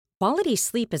Quality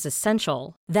sleep is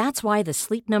essential. That's why the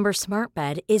Sleep Number Smart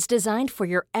Bed is designed for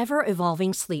your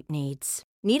ever-evolving sleep needs.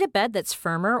 Need a bed that's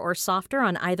firmer or softer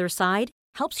on either side?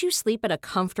 Helps you sleep at a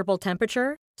comfortable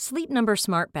temperature? Sleep Number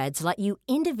Smart Beds let you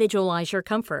individualize your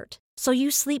comfort, so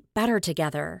you sleep better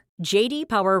together. J.D.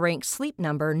 Power ranks Sleep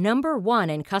Number number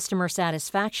 1 in customer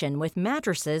satisfaction with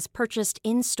mattresses purchased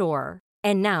in-store.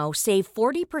 And now, save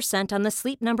 40% on the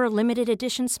Sleep Number Limited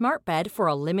Edition Smart Bed for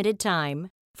a limited time.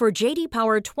 For J.D.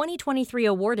 Power 2023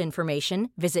 award information,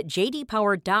 visit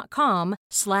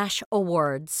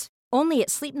jdpower.com/awards. Only at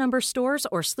Sleep Number stores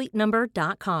or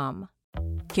sleepnumber.com.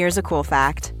 Here's a cool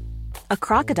fact. A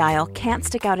crocodile can't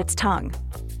stick out its tongue.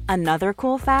 Another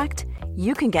cool fact,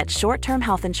 you can get short-term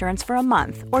health insurance for a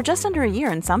month or just under a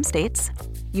year in some states.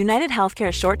 United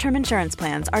Healthcare short-term insurance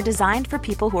plans are designed for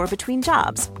people who are between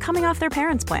jobs, coming off their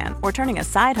parents' plan, or turning a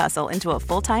side hustle into a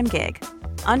full-time gig.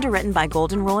 Underwritten by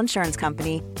Golden Rule Insurance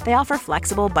Company, they offer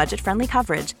flexible, budget-friendly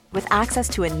coverage with access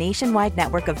to a nationwide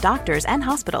network of doctors and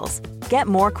hospitals. Get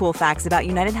more cool facts about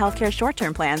United Healthcare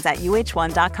short-term plans at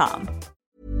uh1.com.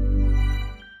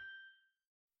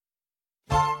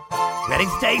 Ready,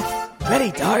 Stace? Ready,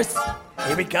 Darce.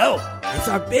 Here we go. It's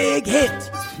our big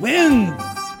hit. Twins.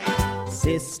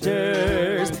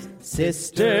 Sisters,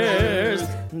 sisters,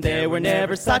 there were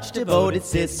never such devoted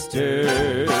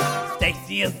sisters.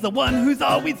 Stacy is the one who's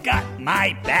always got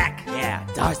my back. Yeah,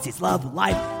 Darcy's love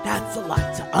life, that's a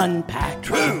lot to unpack.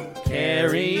 True.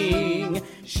 Caring,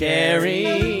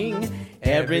 sharing,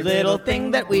 every little thing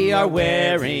that we are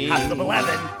wearing. House of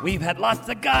 11, we've had lots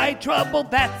of guy trouble,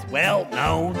 that's well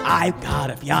known. I've got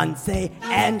a fiancé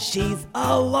and she's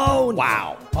alone.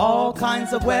 Wow. All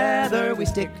kinds of weather, we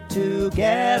stick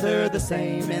together, the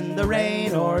same in the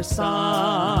rain or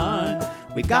sun.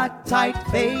 We've got tight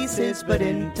faces, but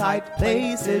in tight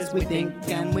places, we think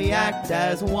and we act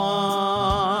as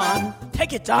one.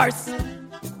 Take it, Darce.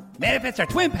 Manifest our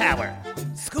twin power.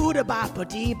 Scooter bapa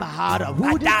dee bahada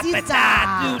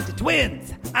Ba-da-ba-da, do the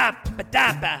twins.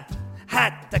 Up-ba-da-ba.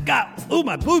 Ha-da-ga. Ooh,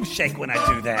 my boobs shake when I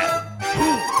do that.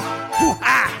 Ooh.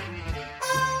 Ooh-ah.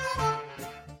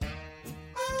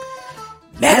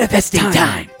 Manifesting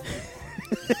time.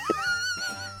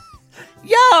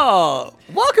 Yo!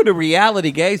 Welcome to Reality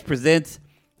Gaze presents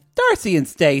Darcy and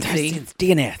Stacy.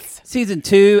 DNS. Season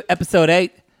 2, Episode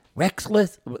 8,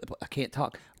 Reckless... I can't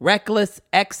talk. Reckless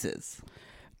Exes.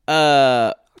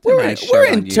 We're in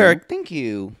Turkey. Thank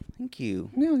you.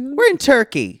 We're in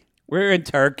Turkey. We're in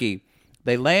Turkey.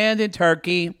 They land in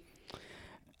Turkey.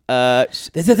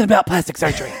 This isn't about plastic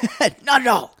surgery. Not at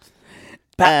all.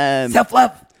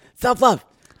 Self-love. Self-love.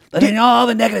 Letting all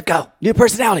the negative go. New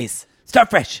personalities. Start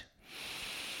fresh.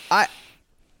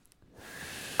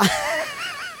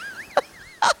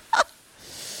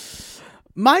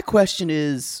 My question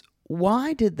is,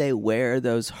 why did they wear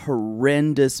those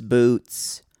horrendous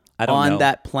boots on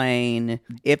that plane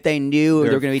if they knew they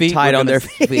were going to be tied on their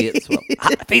feet?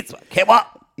 Feet can't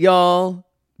walk. Y'all,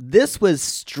 this was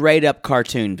straight up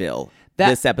Cartoonville,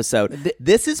 this episode.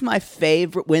 This is my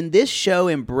favorite. When this show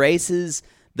embraces,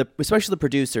 especially the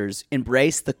producers,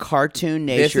 embrace the cartoon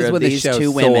nature of these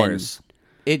two women.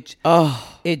 It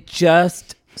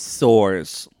just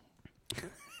soars.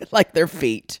 Like their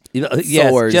feet.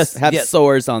 Yes, have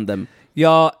sores on them.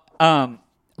 Y'all,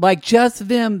 like just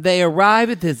them, they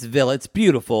arrive at this villa. It's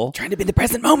beautiful. Trying to be in the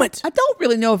present moment. I don't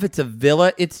really know if it's a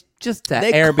villa. It's just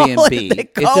an Airbnb. They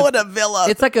call it a villa.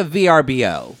 It's like a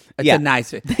VRBO. It's a nice.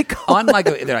 They're like,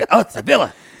 Oh, it's a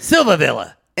villa. Silva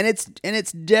Villa. And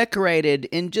it's decorated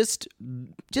in just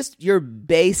your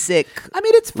basic. I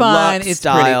mean, it's fine. It's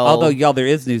style. pretty. Although, y'all, there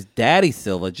is news. Daddy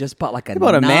Silva just bought like a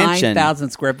 9,000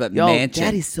 square foot mansion.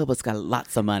 Daddy Silva's got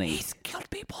lots of money. He's killed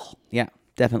people. Yeah,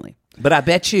 definitely. But I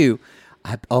bet you,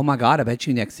 oh my God, I bet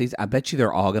you next season, I bet you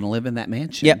they're all going to live in that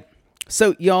mansion. Yep.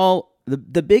 So, y'all,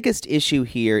 the biggest issue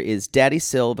here is Daddy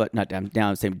Silva. Now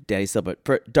I'm saying Daddy Silva.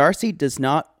 Darcy does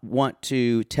not want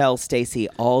to tell Stacy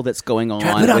all that's going on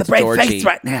Put on a with brave Georgie. face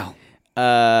right now.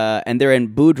 And they're in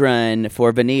Budrun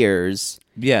for veneers.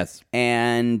 Yes.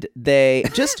 And they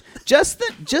just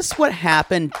what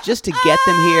happened just to get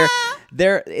them here.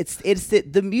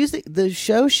 The music. The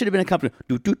show should have been accompanied.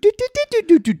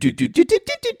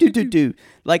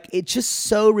 Like, it's just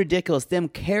so ridiculous. Them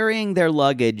carrying their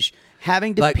luggage,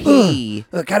 having to pee.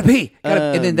 Gotta pee.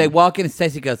 And then they walk in and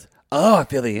Stacey goes, "Oh, I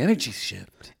feel the energy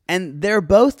shift." And they're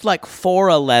both like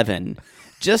 4'11",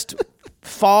 just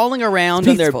falling around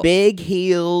on their big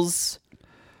heels.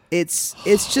 It's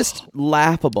just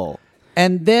laughable.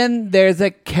 And then there's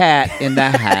a cat in the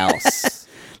house.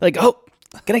 Like, oh,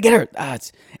 can I get her?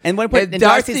 And one point, and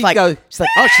Darcy's like, she's like,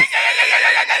 oh,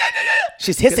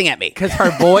 She's hissing at me. Because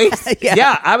her voice.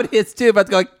 Yeah. I would hiss too if I was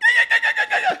going.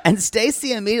 And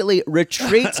Stacy immediately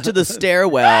retreats to the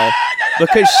stairwell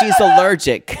because she's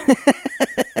allergic.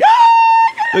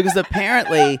 Because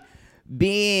apparently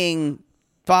being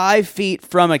 5 feet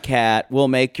from a cat will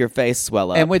make your face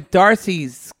swell up. And with Darcy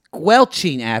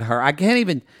squelching at her, I can't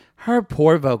even. Her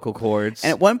poor vocal cords.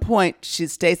 And at one point,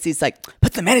 Stacy's like,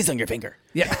 put the mayonnaise on your finger.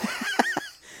 Yeah.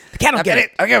 The cat will get it.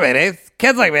 Okay, mayonnaise.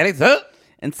 Cats like mayonnaise. Huh?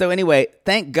 And so anyway,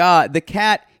 thank God, the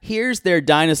cat hears their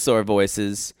dinosaur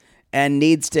voices and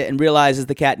realizes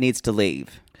the cat needs to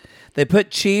leave. They put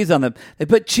cheese on the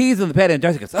pet, and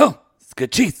Darcy goes, "Oh, it's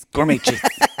good cheese, gourmet cheese.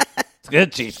 It's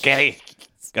good cheese, kitty.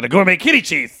 It's got a gourmet kitty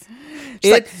cheese."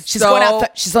 She's going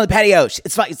out. She's on the patio.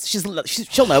 It's fine. She'll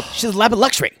know. She's a lap of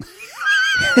luxury.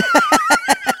 She's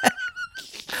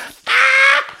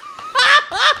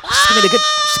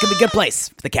gonna be a good place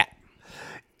for the cat.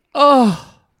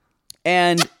 Oh,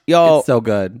 and y'all, it's so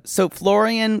good. So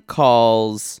Florian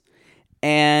calls,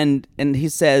 and he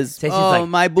says, Stacey's "Oh, like,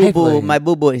 my boo boo, Florian." my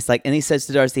boo boo." He's like, and he says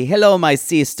to Darcy, "Hello, my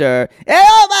sister.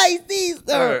 Hello, my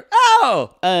sister."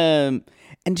 Oh, and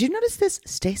did you notice this?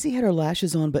 Stacy had her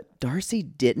lashes on, but Darcy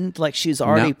didn't. Like she was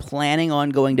already planning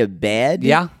on going to bed.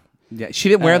 yeah. She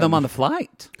didn't wear them on the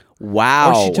flight. Wow.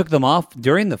 Or she took them off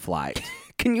during the flight.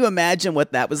 Can you imagine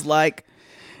what that was like?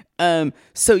 So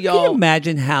y'all, Can you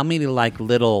imagine how many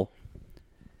little?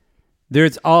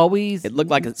 There's always. It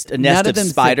looked like a none nest of them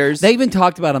spiders. They even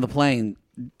talked about on the plane.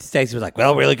 Stacey was like,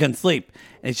 "Well, really couldn't sleep,"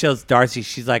 and it shows Darcy.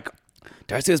 She's like,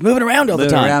 Darcy was moving around all the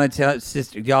moving time. around and tell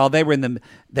sister, y'all. They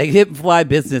didn't fly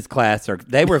business class, or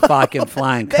they were fucking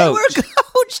flying coach. They were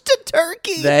coached to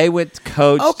Turkey. They went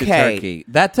coach to Turkey.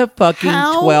 That's a fucking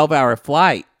 12-hour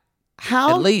flight.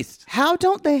 How at least? How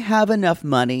don't they have enough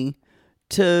money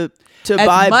to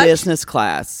buy business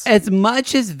class? As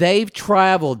much as they've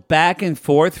traveled back and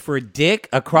forth for Dick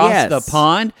across the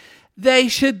pond, they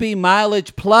should be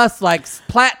mileage plus like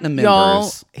platinum members.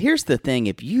 Y'all, here's the thing.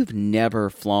 If you've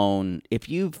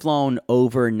flown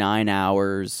over 9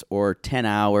 hours or 10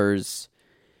 hours,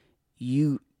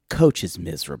 coach is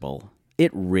miserable.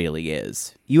 It really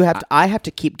is. I have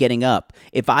to keep getting up.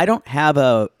 If I don't have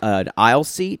an aisle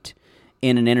seat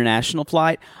in an international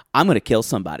flight, I'm going to kill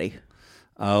somebody.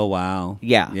 Oh wow.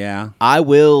 Yeah. I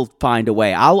will find a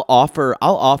way. I'll offer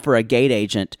a gate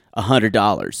agent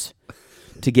 $100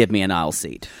 to give me an aisle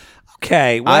seat.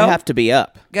 Okay, well, I have to be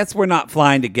up. Guess we're not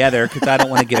flying together because I don't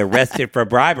want to get arrested for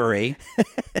bribery.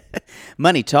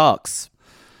 Money talks.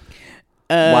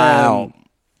 Wow.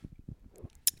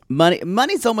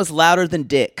 Money's almost louder than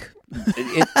dick.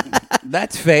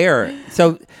 That's fair.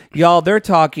 So y'all, they're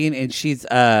talking, and she's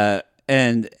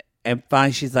and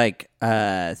finally she's like,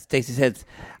 Stacey says,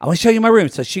 "I want to show you my room."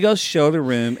 So she goes show the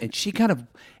room, and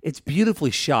it's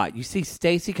beautifully shot. You see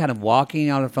Stacey kind of walking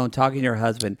on her phone, talking to her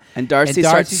husband, and Darcy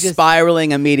starts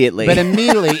spiraling immediately. But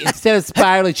immediately, instead of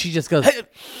spiraling, she just goes.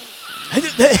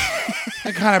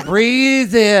 And kind of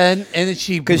breathes in, and then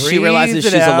because she realizes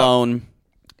she's alone,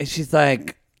 and she's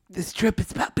like, "This trip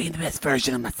is about being the best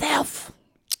version of myself."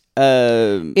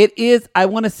 It is. I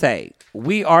want to say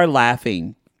we are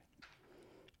laughing.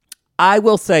 I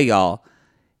will say, y'all,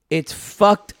 it's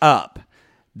fucked up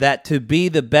that to be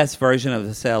the best version of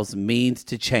themselves means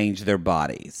to change their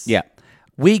bodies. Yeah,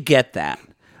 we get that.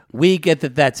 We get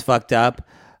that that's fucked up.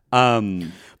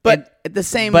 But at the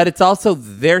same, but it's also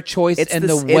their choice, and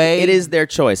the way it is their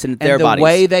choice and their the bodies.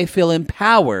 way they feel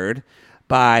empowered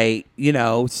by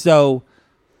so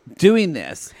doing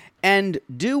this. And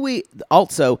do we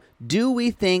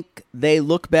think they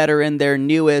look better in their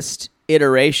newest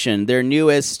iteration, their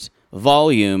newest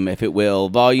volume, if it will,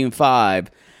 volume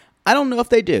 5? I don't know if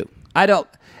they do. I don't.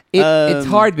 It's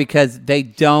hard because they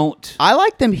don't. I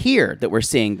like them here that we're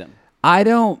seeing them. I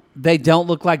don't. They don't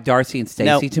look like Darcy and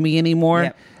Stacey to me anymore.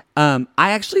 Yep. I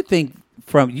actually think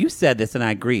you said this, and I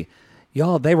agree.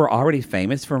 Y'all, they were already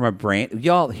famous from a brand.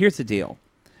 Y'all, here's the deal.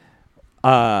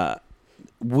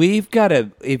 We've got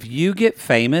to, if you get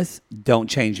famous, don't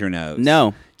change your nose.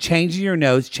 No. Changing your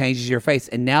nose changes your face,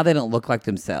 and now they don't look like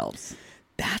themselves.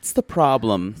 That's the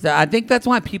problem. So I think that's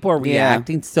why people are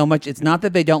reacting so much. It's not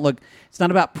that they don't look, it's not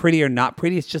about pretty or not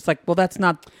pretty. It's just like, well, that's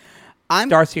not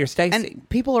Darcy or Stacey. And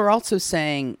people are also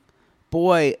saying,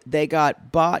 boy, they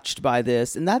got botched by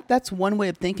this. And that's one way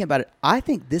of thinking about it. I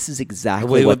think this is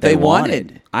exactly what they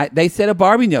wanted. They said a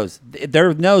Barbie nose.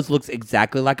 Their nose looks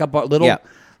exactly like a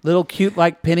little cute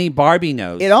like Penny Barbie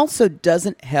nose. It also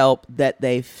doesn't help that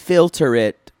they filter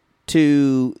it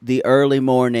to the early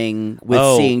morning with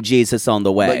seeing Jesus on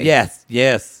the way. But yes.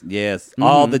 Mm-hmm.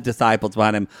 All the disciples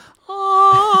behind him.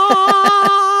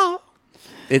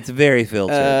 It's very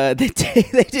filtered. They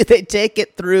take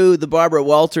it through the Barbara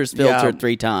Walters filter Yeah.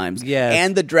 3 times. Yes.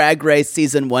 And the Drag Race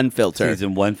season 1 filter.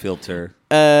 Season 1 filter.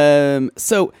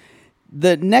 So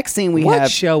the next thing we What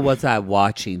have. show was I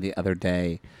watching the other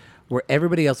day where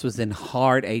everybody else was in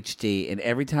hard HD, and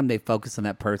every time they focused on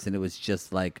that person, it was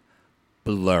just like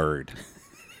blurred.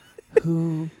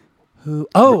 Who?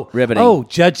 Oh, Riveting. Oh,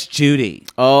 Judge Judy.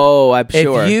 Oh, I'm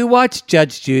sure. If you watch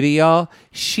Judge Judy, y'all,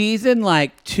 she's in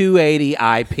like 280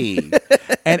 IP,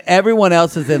 and everyone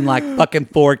else is in like fucking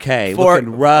 4K,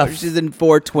 looking rough. She's in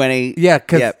 420. Yeah,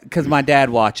 because my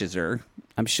dad watches her.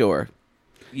 I'm sure.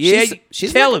 Yeah,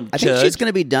 tell him, I think Judge. she's going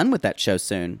to be done with that show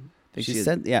soon. She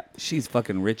said, yeah. She's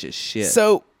fucking rich as shit.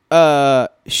 So,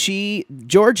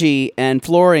 Georgie and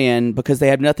Florian, because they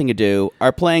have nothing to do,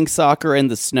 are playing soccer in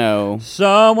the snow.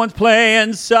 Someone's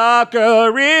playing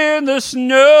soccer in the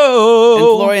snow.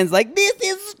 And Florian's like, this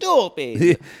is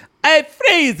stupid. I'm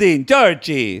freezing,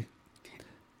 Georgie.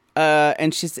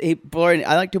 And Florian,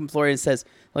 I like to when Florian says,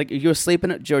 like, are you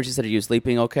sleeping? Georgie said, are you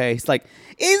sleeping okay? He's like,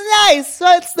 it's nice, so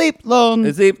I sleep long.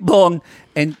 Is it long?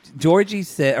 And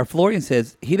Florian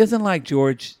says, he doesn't like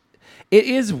George. It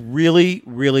is really,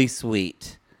 really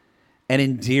sweet and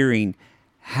endearing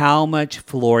how much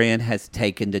Florian has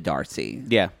taken to Darcy.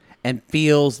 Yeah. And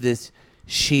feels this,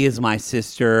 she is my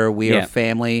sister, we are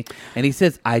family. And he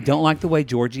says, I don't like the way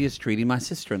Georgie is treating my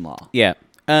sister-in-law. Yeah.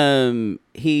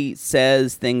 He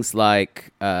says things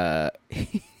like,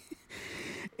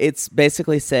 it's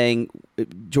basically saying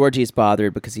Georgie's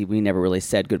bothered because we never really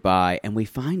said goodbye, and we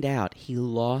find out he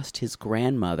lost his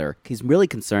grandmother. He's really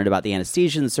concerned about the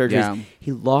anesthesia and the surgeries. Yeah.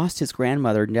 He lost his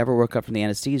grandmother, never woke up from the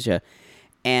anesthesia,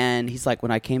 and he's like,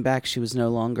 when I came back, she was no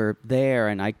longer there,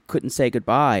 and I couldn't say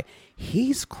goodbye.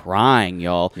 He's crying,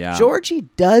 y'all. Yeah. Georgie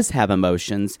does have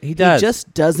emotions. He does. He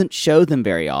just doesn't show them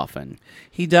very often.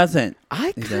 He doesn't.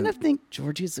 I kind of think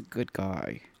Georgie's a good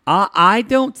guy. I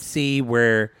don't see it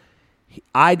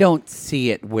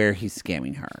where he's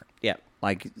scamming her. Yeah.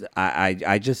 Like,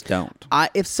 I just don't.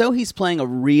 If so, he's playing a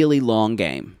really long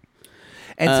game.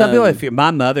 And some people,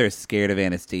 my mother is scared of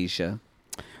anesthesia.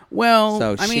 Well,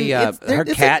 So I mean, her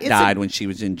cat died when she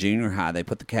was in junior high. They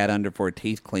put the cat under for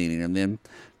teeth cleaning and then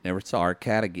never saw her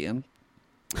cat again.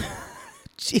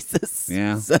 Jesus.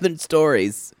 Yeah. Southern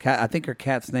stories. I think her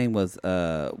cat's name was,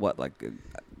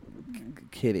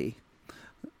 Kitty.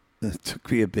 It took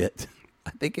me a bit. I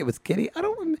think it was Kitty. I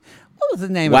don't remember. What was the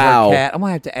name of her cat? I'm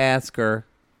going to have to ask her.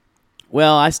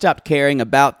 Well, I stopped caring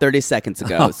about 30 seconds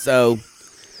ago, so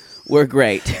we're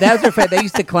great. That was her fact. They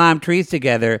used to climb trees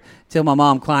together till my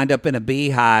mom climbed up in a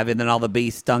beehive, and then all the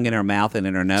bees stung in her mouth and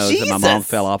in her nose, and my mom Jesus.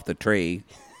 fell off the tree.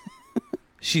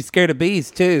 She's scared of bees,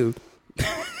 too.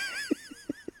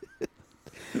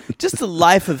 Just a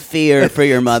life of fear for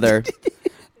your mother.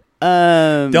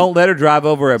 Don't let her drive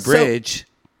over a bridge.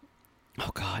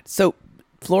 Oh, God. So,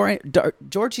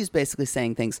 Georgie's basically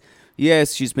saying things.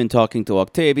 Yes, she's been talking to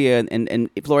Octavia, and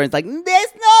Florian's like,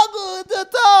 that's not good to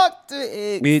talk to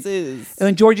exes.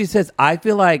 And Georgie says, I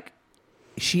feel like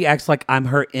she acts like I'm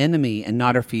her enemy and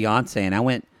not her fiance. And I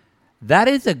went, that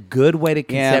is a good way to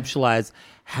conceptualize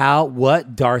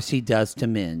what Darcy does to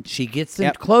men. She gets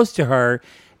them close to her,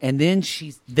 and then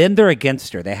they're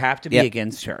against her. They have to be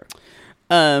against her.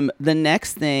 The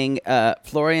next thing,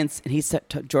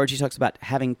 Georgie talks about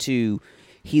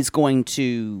he's going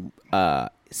to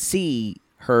see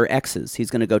her exes. He's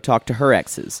going to go talk to her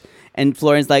exes. And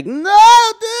Florian's like, no,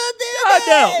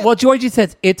 No. Well, Georgie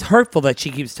says it's hurtful that she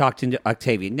keeps talking to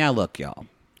Octavia. Now, look, y'all.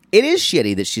 It is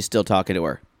shitty that she's still talking to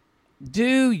her.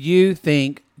 Do you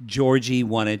think Georgie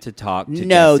wanted to talk to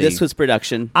No, Jessie? this was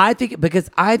production. I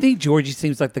think Georgie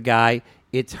seems like the guy.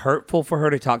 It's hurtful for her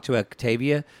to talk to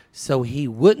Octavia, so he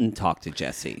wouldn't talk to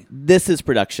Jessie. This is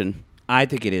production. I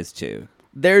think it is too.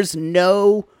 There's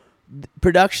no...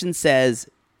 Production says,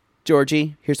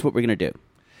 Georgie, here's what we're going to do.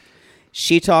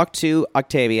 She talked to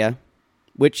Octavia,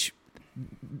 which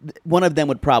one of them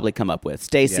would probably come up with.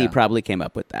 Stacy probably came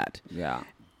up with that. Yeah.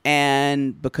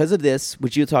 And because of this,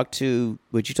 would you talk to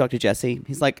Jessie?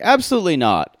 He's like, absolutely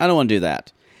not. I don't want to do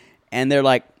that. And they're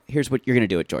like, here's what you're going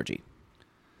to do it, Georgie.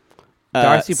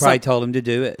 Darcy probably told him to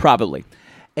do it. Probably.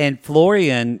 And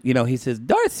Florian, he says,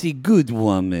 Darcy, good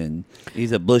woman.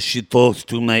 He's but she talks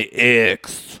to my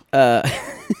ex.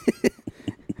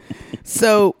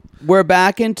 So we're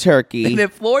back in Turkey. And then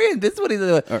Florian, this is what he's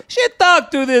doing. She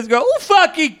talked to this girl. Who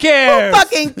fucking cares? Who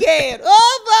fucking cares? Who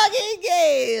fucking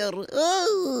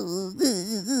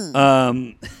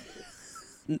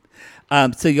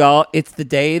cares? So y'all, it's the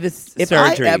day of the surgery. If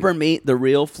I ever meet the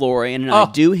real Florian and I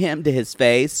do him to his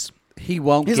face, he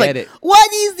won't he's get like, it.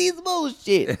 what is this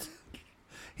bullshit?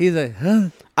 He's like, huh?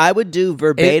 I would do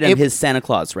verbatim It- his Santa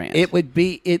Claus rant. It would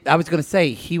be. I was going to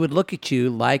say he would look at you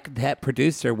like that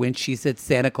producer when she said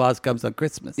Santa Claus comes on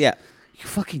Christmas. Yeah. You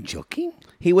fucking joking?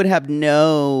 He would have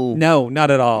no. No,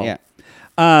 not at all.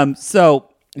 Yeah. So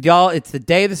y'all, it's the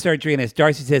day of the surgery, and as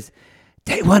Darcy says,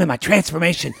 day one of my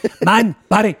transformation, mind,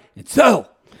 body, and soul.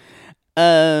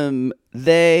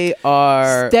 They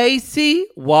are. Stacy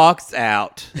walks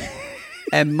out,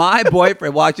 and my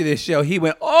boyfriend watching this show, he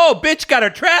went, "Oh, bitch, got her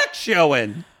track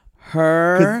showing."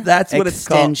 Her 'Cause that's what it's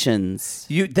called. extensions.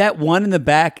 That one in the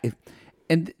back,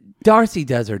 and Darcy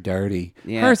does her dirty.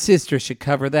 Yeah. Her sister should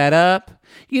cover that up.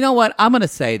 You know what? I'm going to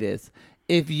say this: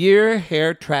 if your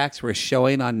hair tracks were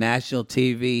showing on national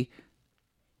TV,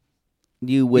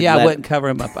 You would. I let- wouldn't cover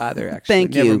them up either. Actually,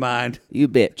 Thank you. Never mind. You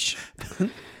bitch.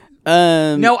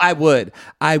 No, I would.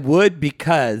 I would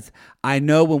because I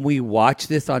know when we watch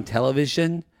this on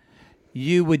television,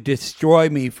 you would destroy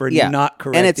me for not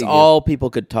correcting and it's you. all people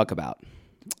could talk about.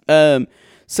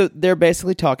 So they're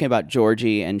basically talking about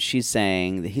Georgie, and she's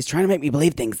saying that he's trying to make me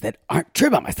believe things that aren't true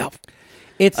about myself.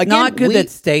 It's Again, not good we- that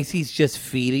Stacy's just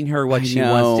feeding her what she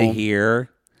wants to know. hear.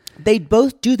 They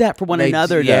both do that for one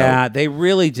another, though. Yeah, they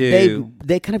really do.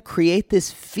 They kind of create this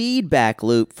feedback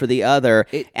loop for the other.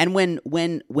 And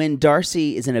when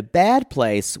Darcy is in a bad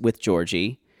place with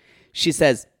Georgie, she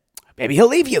says, maybe he'll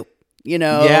leave you,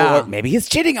 Yeah. or maybe he's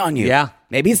cheating on you. Yeah.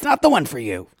 Maybe he's not the one for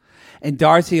you. And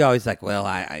Darcy always like, well,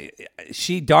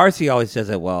 Darcy always says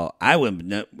it. Well, I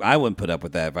wouldn't put up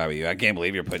with that if I were you. I can't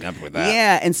believe you're putting up with that.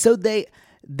 Yeah, and so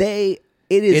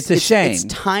it's a shame. It's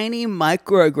tiny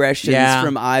microaggressions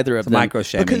from either of It's them.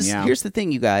 micro-shaming, Because yeah. here's the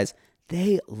thing, you guys,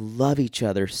 they love each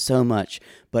other so much,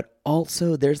 but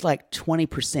also there's like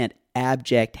 20%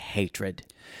 abject hatred.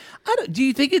 Do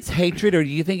you think it's hatred or do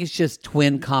you think it's just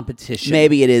twin competition?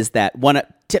 Maybe it is that one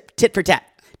tit for tat.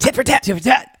 Tit for tat. Tit for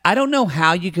tat. I don't know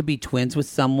how you could be twins with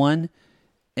someone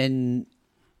and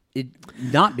it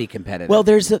not be competitive. Well,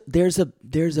 there's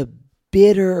a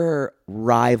bitter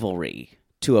rivalry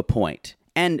to a point.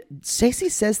 And Stacey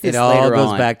says this it all later goes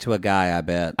on. back to a guy, I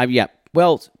bet. Yeah.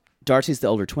 Well, Darcy's the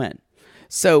older twin.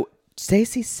 So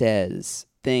Stacey says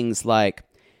things like,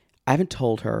 I haven't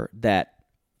told her that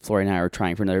Flory and I are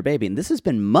trying for another baby. And this has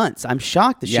been months. I'm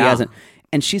shocked that she Yeah. hasn't.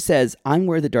 And she says, I'm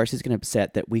worried that Darcy's going to be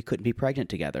upset that we couldn't be pregnant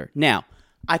together. Now,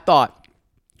 I thought,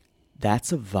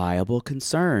 that's a viable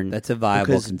concern. That's a viable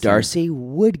because concern. Darcy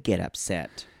would get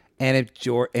upset. And if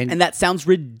And that sounds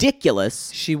ridiculous.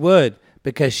 she would,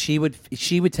 because she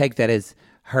would take that as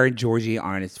her and Georgie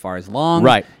aren't as far as along.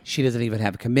 Right. She doesn't even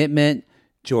have a commitment.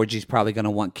 Georgie's probably going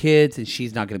to want kids, and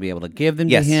she's not going to be able to give them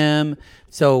Yes. to him.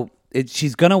 So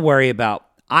she's going to worry about.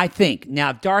 I think now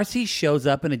if Darcy shows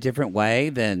up in a different way,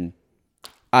 then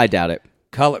I doubt it.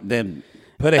 then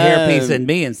put a hairpiece in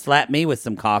me and slap me with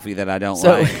some coffee that I don't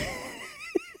So- like.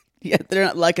 Yeah, they're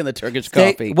not liking the Turkish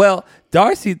coffee. Well,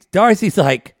 Darcy's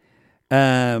like,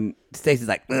 Stacey's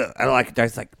like, ugh, I don't like it.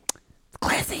 Darcy's like,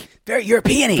 classy, Very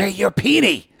European-y. very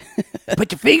European-y.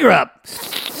 Put your finger up.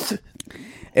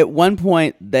 At one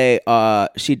point,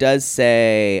 she does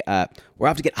say, "We're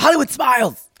off to get Hollywood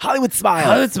smiles. Hollywood smiles."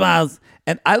 Hollywood smiles.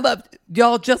 And I love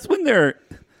y'all just when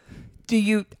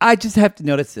I just have to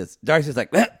notice this. Darcy's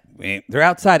like, they're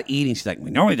outside eating. She's like, we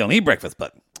normally don't eat breakfast,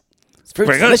 but It's fruit's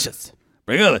pretty good. delicious.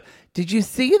 Pretty good. Did you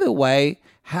see the way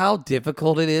how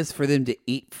difficult it is for them to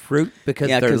eat fruit because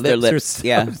Yeah, their 'cause lips, their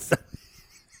are lips, so, yeah.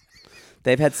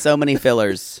 They've had so many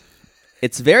fillers.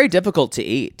 It's very difficult to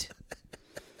eat.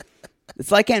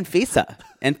 It's like Anfisa.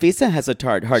 Anfisa has a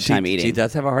hard time eating. She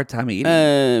does have a hard time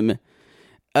eating.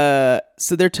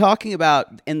 So they're talking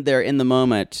about in the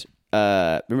moment.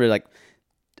 Remember, like,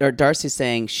 or Darcy's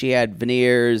saying she had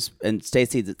veneers, and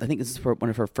Stacey, I think this is one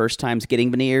of her first times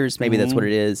getting veneers. Maybe that's what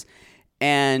it is.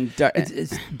 And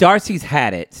Darcy's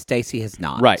had it. Stacey has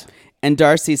not. right. And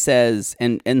Darcy says,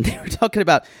 and they were talking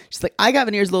about, she's like, I got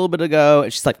veneers a little bit ago.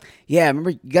 And she's like, yeah, remember,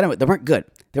 you got them, they weren't good.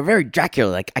 They were very Dracula.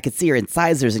 Like, I could see your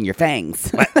incisors in your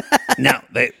fangs. No,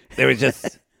 they were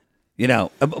just,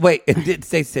 wait.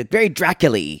 Stacey said, Very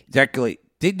Dracula-y. exactly.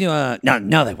 Didn't you?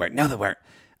 No, they weren't. No, they weren't.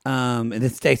 And then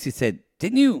Stacey said,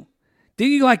 Didn't you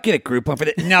like get a Groupon for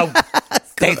that? No,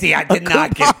 Stacey, I did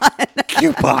not get a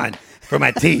coupon for my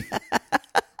teeth.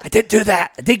 I didn't do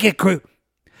that. I did get Groupon.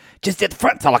 Just at the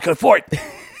front, that's all I could afford.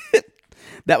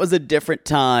 That was a different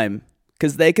time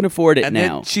because they can afford it And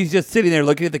now. then she's just sitting there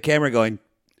looking at the camera going,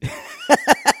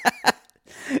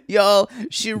 Y'all,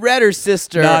 she read her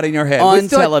sister nodding her head. on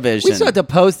television. We still have to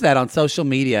post that on social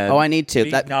media. Oh, I need to.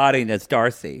 She's nodding as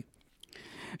Darcy.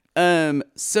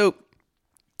 So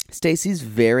Stacey's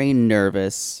very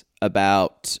nervous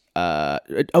about there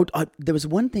was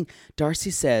one thing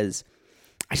Darcy says,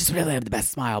 I just really have the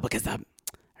best smile because I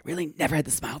really never had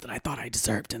the smile that I thought I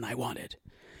deserved and I wanted.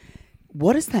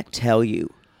 What does that tell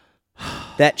you?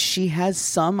 That she has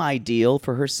some ideal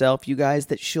for herself, you guys,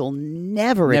 that she'll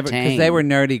never attain. Because they were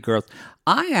nerdy girls.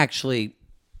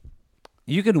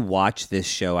 You can watch this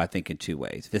show, I think, in two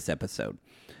ways, this episode.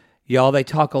 Y'all, they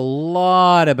talk a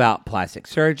lot about plastic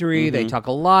surgery. They talk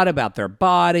a lot about their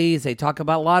bodies. They talk a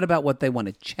lot about what they want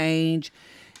to change.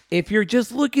 If you're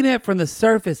just looking at it from the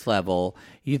surface level,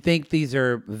 you think these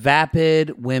are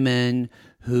vapid women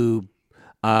who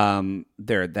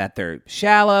they're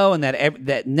shallow and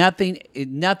that nothing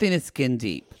is skin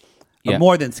deep, or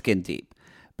more than skin deep.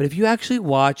 But if you actually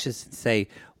watch this and say,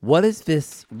 what is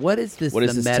this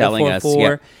the metaphor for?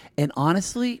 Yeah. And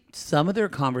honestly, some of their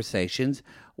conversations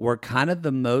were kind of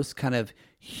the most kind of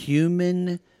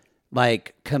human,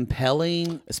 like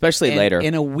compelling, especially later,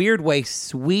 in a weird way,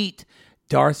 sweet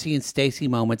Darcy and Stacey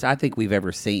moments I think we've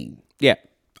ever seen. Yeah,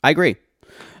 I agree.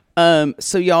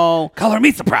 So y'all, color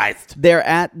me surprised. They're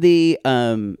at the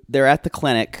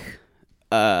clinic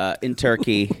in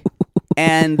Turkey,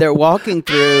 and they're walking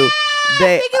through.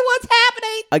 What's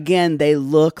happening? Again, they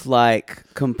look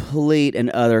like complete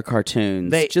and utter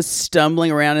cartoons. They just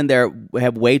stumbling around in there,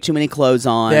 have way too many clothes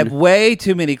on. They have way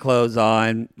too many clothes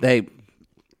on. They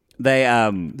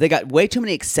got way too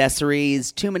many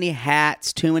accessories, too many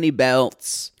hats, too many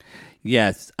belts.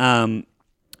 Yes. And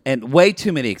way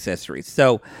too many accessories.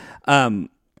 So, y'all,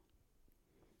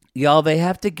 they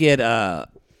have to get their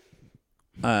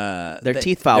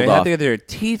teeth filed off. They have to get their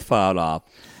teeth filed off.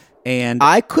 And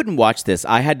I couldn't watch this.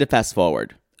 I had to fast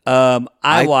forward.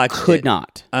 I could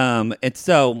not. And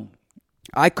so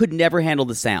I could never handle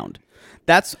the sound.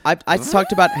 I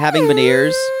talked about having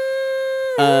veneers,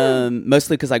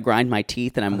 mostly because I grind my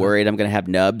teeth and I'm worried I'm going to have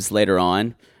nubs later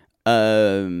on.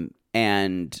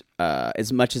 And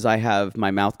as much as I have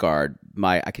my mouth guard,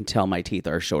 I can tell my teeth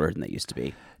are shorter than they used to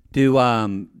be.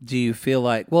 Do you feel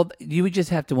like, well, you would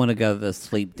just have to want to go to the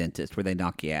sleep dentist where they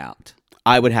knock you out?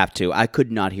 I would have to. I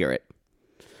could not hear it.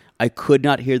 I could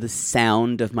not hear the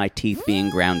sound of my teeth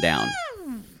being ground down.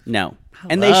 No.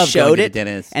 And they showed it.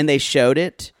 And they showed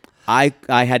it. I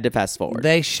had to fast forward.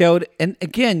 They showed, and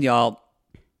again, y'all,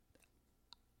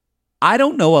 I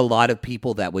don't know a lot of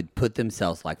people that would put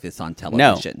themselves like this on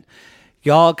television. No.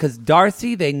 Y'all, because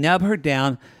Darcy, they nub her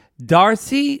down.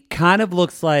 Darcy kind of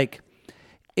looks like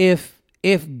if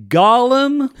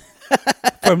Gollum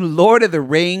from Lord of the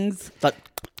Rings...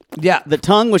 Yeah, the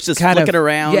tongue was just flicking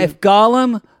around. Yeah, if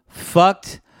Gollum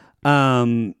fucked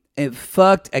a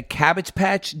Cabbage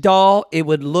Patch doll, it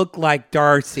would look like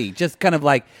Darcy. Just kind of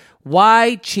like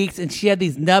wide cheeks, and she had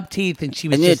these nub teeth, and she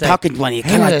was just talking when you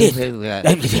kind of like this.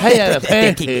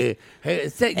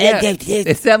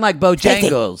 It sounded like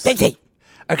Bojangles.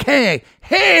 Okay,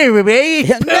 hey everybody,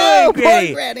 no,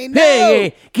 poor Granny, no.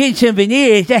 Hey, get some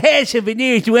veneers. I had some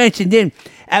veneers once, and then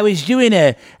I was doing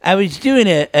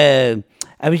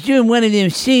one of them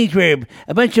scenes where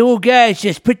a bunch of old guys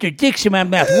just put their dicks in my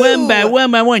mouth one by one,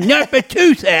 knock my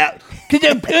tooth out. Because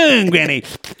I'm pulling, Granny.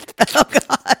 Oh,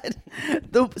 God.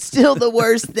 Still the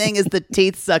worst thing is the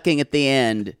teeth sucking at the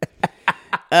end.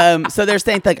 So they're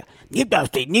saying, like, new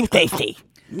Darcy, new Stacey,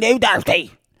 new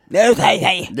Darcy, new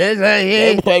Stacey.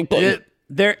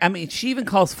 I mean, she even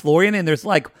calls Florian, and there's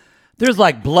like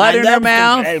blood in her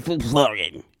mouth.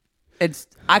 Florian.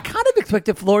 I kind of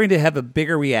expected Florian to have a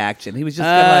bigger reaction. He was just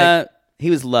kind of like...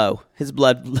 He was low. His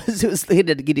blood... he had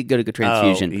to go to a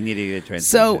transfusion. Oh, he needed to get a transfusion.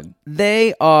 So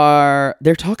they're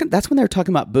talking... That's when they're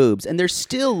talking about boobs. And they're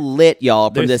still lit,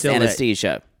 y'all, from this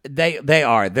anesthesia. Lit. They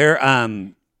are. They're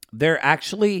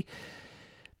actually...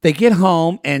 They get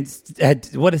home, and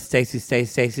what does Stacey say?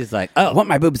 Stacey's like, oh... I want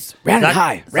my boobs round and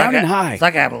high. Round and high. It's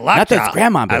like I have a lockjaw. Not those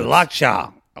grandma boobs. A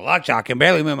lockjaw. I can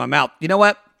barely move my mouth. You know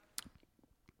what?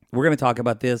 We're going to talk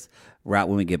about this right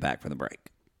when we get back from the break.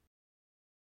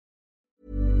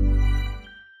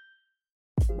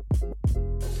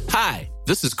 Hi,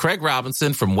 this is Craig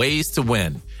Robinson from Ways to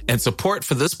Win, and support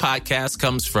for this podcast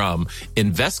comes from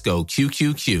Invesco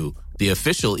QQQ, the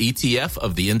official ETF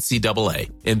of the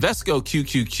NCAA. Invesco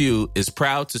QQQ is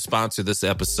proud to sponsor this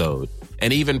episode,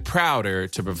 and even prouder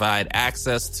to provide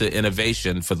access to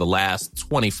innovation for the last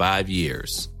 25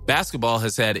 years. Basketball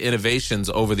has had innovations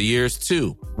over the years,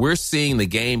 too. We're seeing the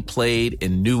game played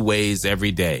in new ways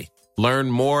every day.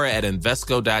 Learn more at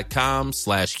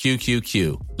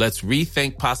Invesco.com/QQQ. Let's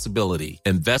rethink possibility.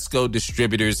 Invesco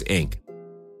Distributors, Inc.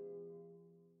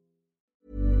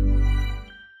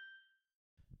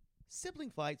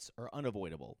 Sibling fights are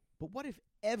unavoidable, but what if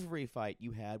every fight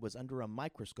you had was under a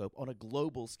microscope on a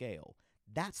global scale?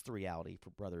 That's the reality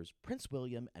for brothers Prince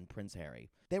William and Prince Harry.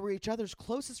 They were each other's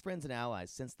closest friends and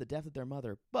allies since the death of their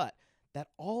mother, but that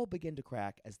all began to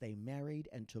crack as they married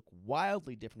and took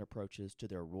wildly different approaches to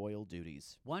their royal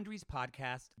duties. Wondery's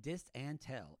podcast, Dis and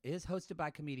Tell, is hosted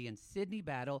by comedians Sydney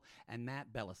Battle and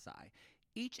Matt Belisai.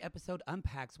 Each episode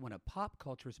unpacks one of pop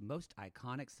culture's most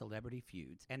iconic celebrity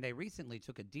feuds, and they recently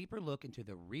took a deeper look into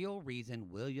the real reason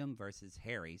William versus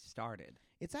Harry started.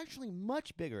 It's actually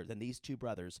much bigger than these two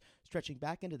brothers, stretching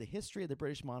back into the history of the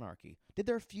British monarchy. Did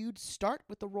their feud start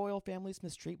with the royal family's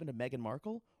mistreatment of Meghan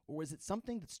Markle, or was it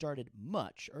something that started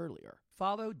much earlier?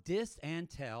 Follow Dis and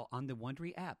Tell on the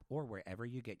Wondery app or wherever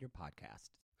you get your podcasts.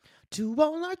 To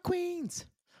all our queens,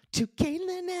 to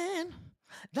Caitlin and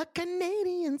the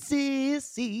Canadian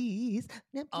sissies.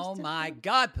 Oh my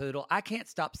God, Poodle. I can't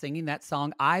stop singing that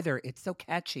song either. It's so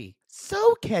catchy.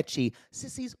 So catchy.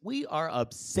 Sissies, we are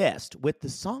obsessed with the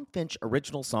Songfinch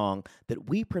original song that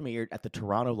we premiered at the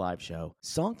Toronto Live Show.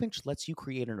 Songfinch lets you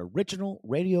create an original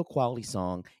radio quality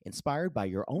song inspired by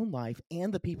your own life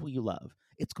and the people you love.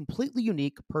 It's completely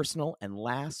unique, personal, and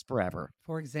lasts forever.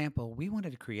 For example, we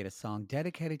wanted to create a song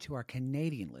dedicated to our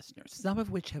Canadian listeners, some of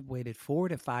which have waited 4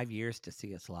 to 5 years to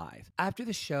see us live. After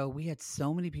the show, we had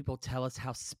so many people tell us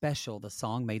how special the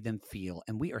song made them feel,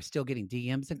 and we are still getting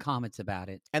DMs and comments about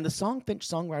it. And the Songfinch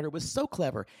songwriter was so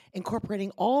clever, incorporating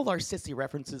all our sissy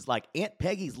references like Aunt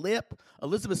Peggy's Lip,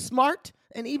 Elizabeth Smart,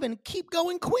 and even Keep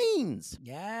Going Queens.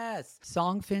 Yes.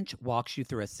 Songfinch walks you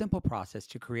through a simple process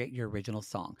to create your original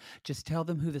song. Just tell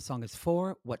them who the song is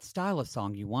for, what style of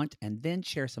song you want, and then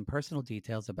share some personal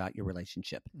details about your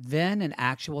relationship. Then an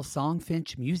actual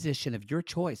Songfinch musician of your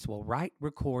choice will write,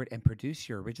 record, and produce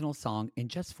your original song in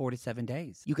just 4 to 7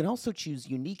 days. You can also choose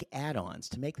unique add-ons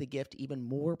to make the gift even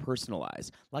more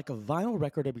personalized, like a vinyl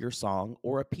record of your song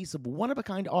or a piece of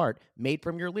one-of-a-kind art made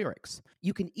from your lyrics.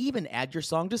 You can even add your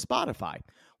song to Spotify.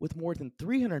 With more than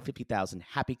 350,000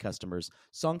 happy customers,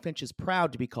 Songfinch is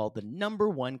proud to be called the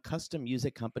 #1 custom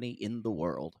music company in the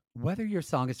world. Whether your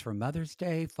song is for Mother's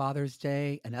Day, Father's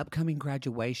Day, an upcoming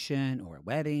graduation, or a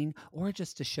wedding, or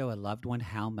just to show a loved one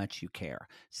how much you care,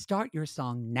 start your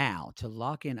song now to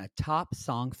lock in a top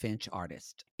Songfinch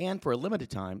artist. And for a limited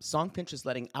time, Songfinch is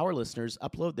letting our listeners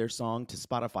upload their song to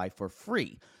Spotify for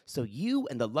free, so you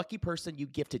and the lucky person you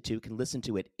gifted to can listen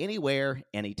to it anywhere,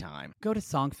 anytime. Go to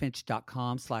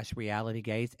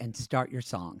songfinch.com/realitygaze and start your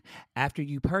song. After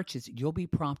you purchase, you'll be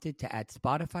prompted to add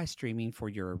Spotify streaming for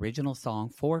your original song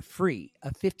for free,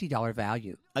 a $50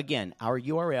 value. Again, our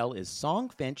URL is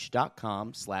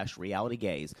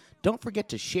songfinch.com/realitygaze. Don't forget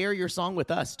to share your song with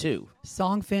us, too.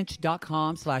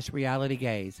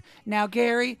 Songfinch.com/realitygaze. Now,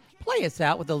 Gary, play us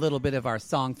out with a little bit of our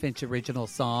Songfinch original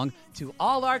song, To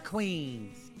All Our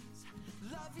Queens.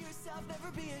 Love yourself,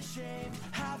 never be ashamed.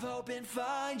 Have hope and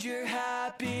find your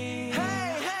happy.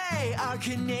 Hey, hey, our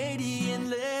Canadian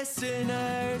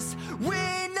listeners. We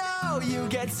know you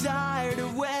get tired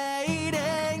of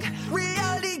waiting.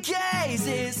 Reality Gaze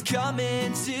is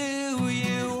coming to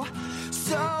you.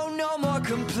 So no more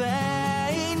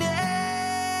complaining.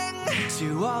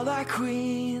 To all our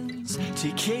queens,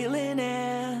 to Caitlin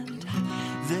and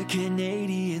the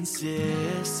Canadian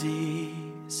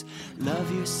sissies.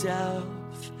 Love yourself,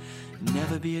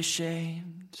 never be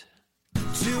ashamed.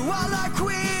 To all our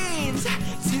queens,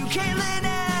 to Caitlin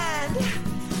and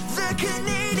the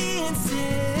Canadian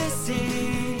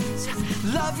sissies.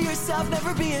 Love yourself,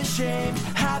 never be ashamed.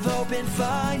 Have hope and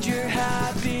find your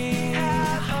happy.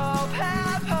 Have hope,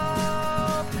 have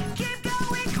hope. Keep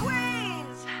going,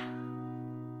 Queens.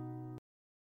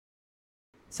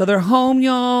 So they're home,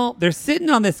 y'all. They're sitting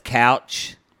on this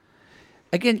couch.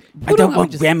 Again, I don't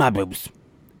want grandma boobs.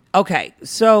 Okay,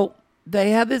 so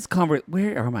they have this conversation.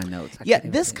 Where are my notes? Yeah,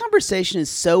 this conversation is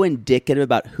so indicative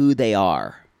about who they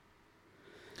are.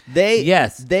 They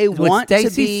what want Stacey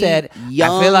to be said,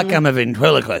 young. I feel like I'm a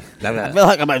ventriloquist. I feel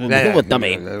like I'm a ventriloquist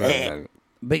dummy.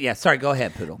 But yeah, sorry, go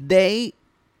ahead, Poodle. They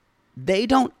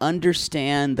don't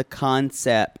understand the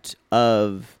concept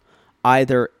of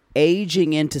either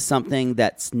aging into something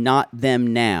that's not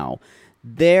them now.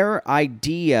 Their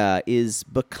idea is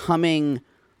becoming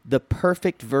the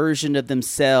perfect version of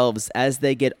themselves as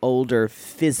they get older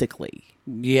physically.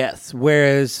 Yes,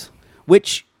 whereas...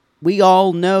 Which we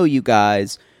all know, you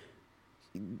guys.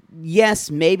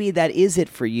 Yes, maybe that is it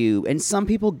for you. And some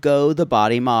people go the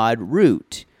body mod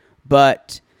route.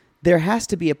 But there has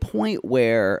to be a point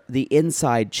where the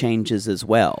inside changes as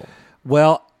well.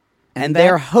 Well... And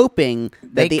they're hoping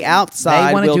that the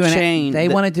outside will change. They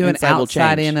want to do an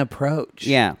outside-in approach.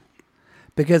 Yeah.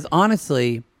 Because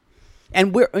honestly,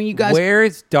 And you guys, where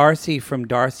is Darcy from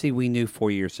Darcy we knew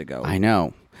 4 years ago? I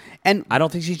know, and I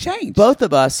don't think she changed. both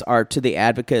of us are to the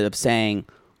advocate of saying,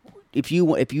 if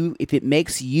it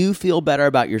makes you feel better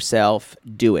about yourself,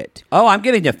 do it. Oh, I'm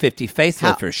getting a 50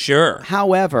 facelift for sure.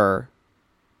 However,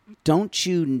 don't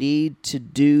you need to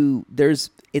do?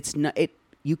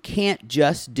 You can't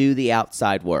just do the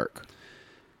outside work.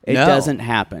 It No. doesn't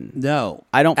happen. No,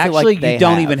 I don't feel actually. like they you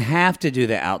don't have. even have to do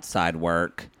the outside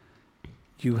work.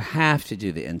 You have to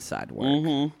do the inside work.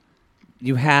 Mm-hmm.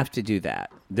 You have to do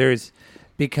that.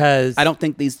 Because I don't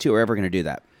think these two are ever going to do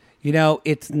that.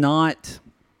 It's not.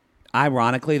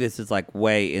 Ironically, this is like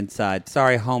way inside.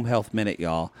 Sorry, home health minute,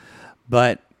 y'all.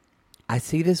 But I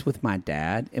see this with my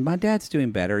dad, and my dad's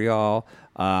doing better, y'all.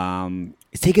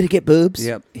 Is he going to get boobs?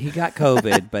 Yep, he got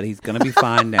COVID, but he's going to be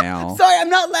fine now. Sorry, I'm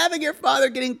not laughing at your father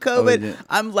getting COVID. yeah.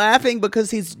 I'm laughing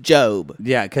because he's Job.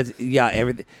 Yeah, because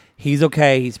everything. He's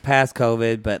okay. He's past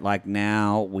COVID, but like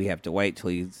now we have to wait till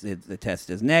the test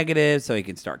is negative so he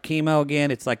can start chemo again.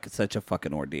 It's like such a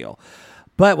fucking ordeal.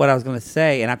 But what I was going to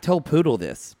say, and I've told Poodle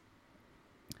this.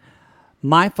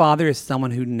 My father is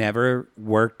someone who never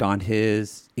worked on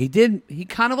his. He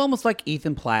kind of almost like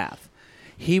Ethan Plath.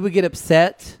 He would get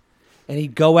upset and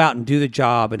he'd go out and do the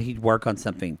job and he'd work on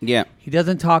something. Yeah. He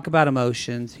doesn't talk about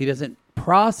emotions. He doesn't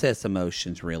process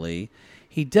emotions really.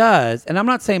 He does, and I'm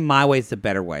not saying my way is the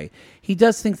better way. He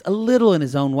does things a little in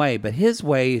his own way, but his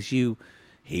way is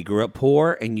he grew up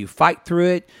poor and you fight through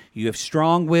it. You have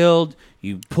strong-willed.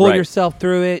 You pull yourself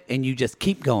through it and you just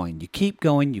keep going. You keep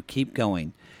going. You keep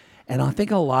going. And I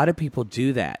think a lot of people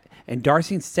do that. And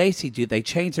Darcy and Stacey do. They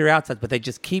change their outsides, but they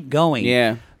just keep going.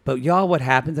 Yeah. But y'all, what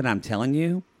happens, and I'm telling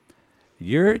you,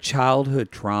 your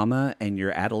childhood trauma and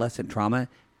your adolescent trauma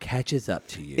catches up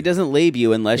to you. It doesn't leave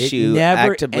you unless It you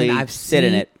never- actively and I've sit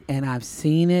in seen- it. And I've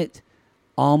seen it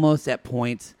almost at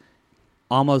points,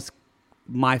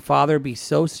 my father be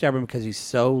so stubborn because he's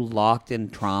so locked in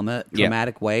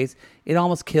traumatic ways, it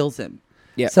almost kills him.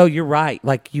 Yeah. So you're right.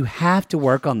 Like, you have to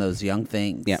work on those young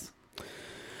things. Yeah.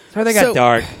 Sorry they got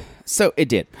dark. So it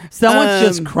did. Someone's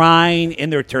just crying in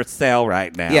their Tercel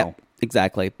right now. Yeah,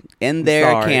 exactly. In their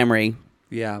sorry. Camry.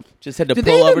 Yeah. Just had to Do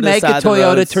pull they over even to the make side a of the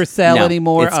Toyota roads. Tercel No,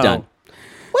 anymore? It's done.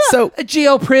 Well, So a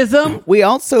Geo Prism. we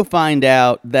also find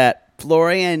out that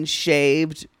Florian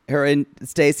shaved her and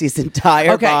Stacey's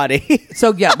entire body.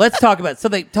 So yeah, let's talk about. So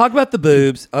they talk about the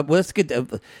boobs. Let's get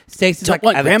Stacey's Don't like,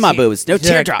 want I have a grandma boobs. No she's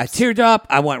like, teardrops. A teardrop.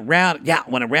 I want round. Yeah, I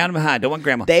want a round and behind. Don't want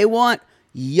grandma. They want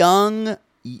young.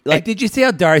 Like, did you see how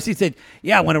Darcy said,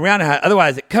 "Yeah, I want a round and behind.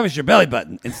 Otherwise, it covers your belly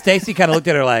button." And Stacey kind of looked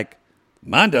at her like,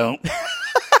 "Mine don't."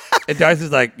 And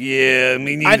Darcy's like, "Yeah,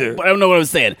 me neither." I don't know what I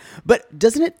was saying. But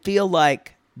doesn't it feel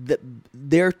like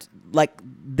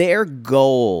their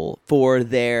goal for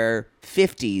their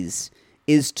 50s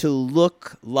is to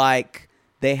look like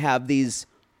they have these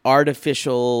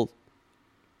artificial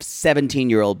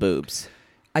 17-year-old boobs?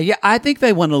 Yeah, I think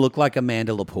they want to look like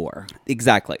Amanda Lepore.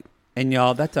 Exactly. And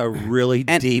y'all, that's a really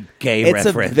And deep gay it's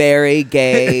reference. a very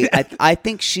gay. I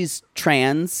think she's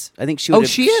trans. I think she. Would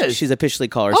she is. She's officially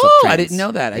call herself. Oh, trans. I didn't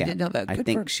know that. I Yeah. didn't know that. I Good for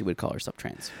think her. she would call herself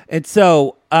trans. And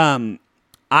so,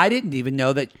 I didn't even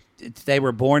know that they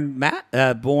were born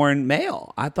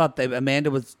male. I thought Amanda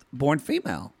was born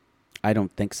female. I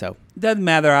don't think so. Doesn't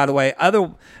matter either way.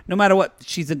 No matter what,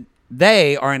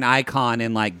 they are an icon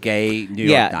in like gay New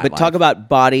York Yeah, but nightlife. talk about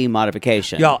body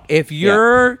modification, Y'all, if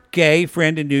your gay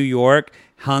friend in New York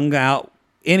hung out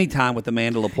anytime with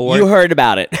Amanda Lepore, You heard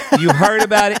about it, you heard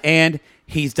about it, and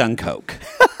he's done coke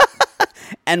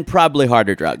and probably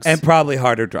harder drugs. and probably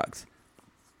harder drugs.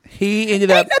 He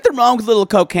ended up. Ain't nothing wrong with a little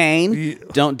cocaine.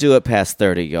 Don't do it past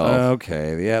 30, y'all.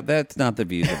 Okay, yeah, that's not the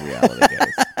views of reality,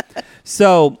 guys.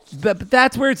 So, but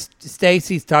that's where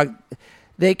Stacey's talking.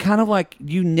 They kind of like,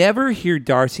 you never hear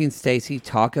Darcy and Stacey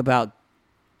talk about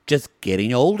just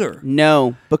getting older.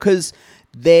 No, because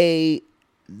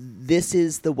this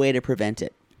is the way to prevent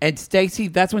it. And Stacey,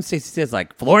 that's when Stacey says,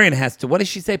 like, Florian has to, what does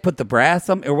she say? Put the brass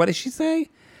on, or what does she say?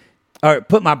 Or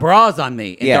put my bras on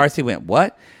me. And Yeah. Darcy went,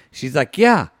 what? She's like,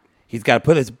 yeah, he's got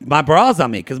to put my bras on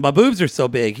me because my boobs are so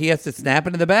big. He has to snap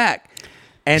into the back.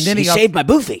 And then She shaved my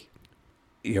boofy.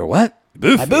 Your what?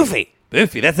 Boofy. My boofy.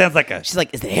 Boofy. That sounds like a. She's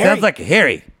like, is it hairy? Sounds like a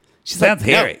hairy. She's sounds like,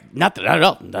 hairy. No, not at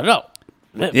all. Not at all.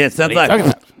 Yeah, it sounds What are you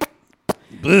like.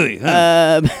 talking Booey,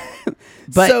 huh?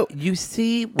 But so, you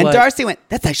see and what, Darcy went,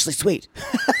 that's actually sweet.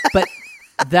 but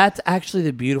that's actually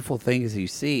the beautiful thing is you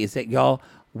see is that y'all,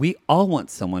 we all want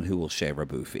someone who will shave our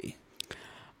boofy.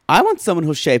 I want someone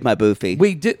who'll shave my boofy.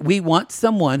 We do. We want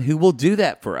someone who will do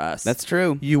that for us. That's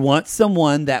true. You want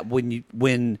someone that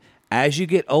when as you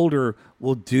get older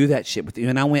will do that shit with you.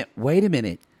 And I went, wait a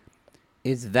minute.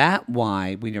 is that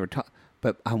why we never talk?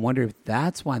 But I wonder if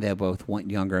that's why they both want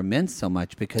younger men so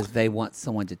much, because they want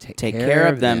someone to take care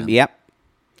of them. Yep.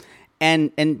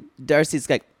 And Darcy's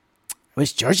like, I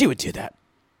wish Georgie would do that.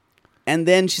 And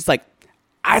then she's like,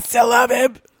 I still love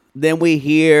him. Then we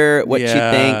hear what she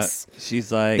thinks.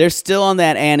 She's like, they're still on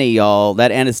that Annie, y'all,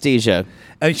 that anesthesia.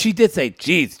 And she did say,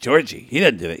 geez, Georgie, he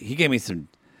doesn't do it. He gave me some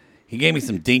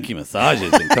dinky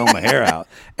massages and combed my hair out.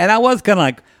 And I was kind of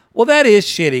like, well, that is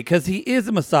shitty because he is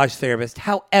a massage therapist.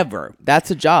 However,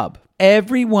 that's a job.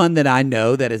 Everyone that I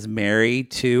know that is married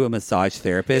to a massage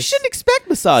therapist, you shouldn't expect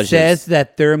massages, says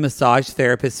that their massage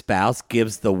therapist spouse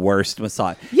gives the worst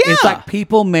massage. Yeah. It's like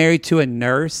people married to a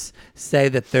nurse say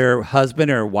that their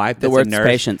husband or wife that's a nurse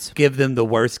patients give them the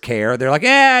worst care. They're like,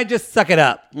 just suck it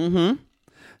up. Mm-hmm.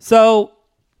 So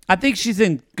I think she's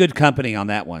in good company on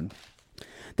that one.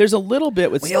 There's a little bit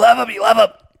with... When you love him, you love him.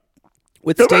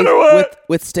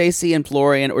 With Stacy and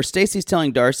Florian, or Stacy's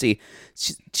telling Darcy,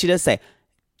 she does say,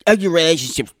 "Oh, your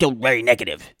relationship's still very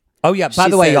negative." Oh yeah. By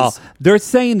the way, y'all, they're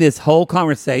saying this whole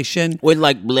conversation with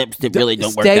like blips that really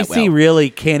don't work that well. Stacy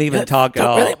really can't even talk at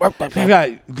all. Really work that well. She's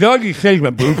like, Georgie says my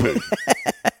bloopy.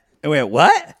 I went,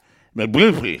 what? My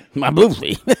bloopy. My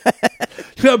bloopy.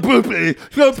 My bloopy.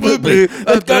 My bloopy.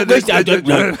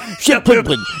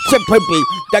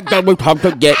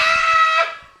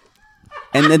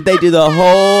 And then they do the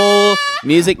whole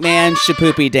Music Man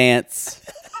Shapoopy dance.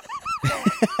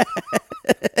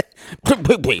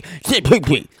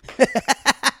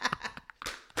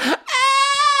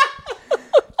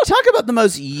 Talk about the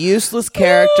most useless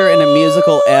character in a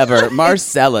musical ever,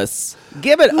 Marcellus.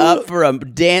 Give it up for a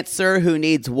dancer who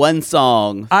needs one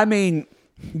song. I mean,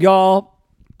 y'all,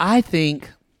 I think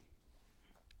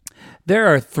there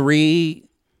are 3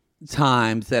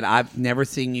 times that I've never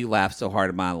seen you laugh so hard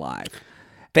in my life.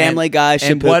 Family Guy, that's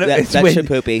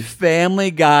Shapoopy.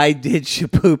 Family Guy did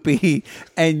Shapoopy,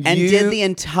 and you did the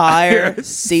entire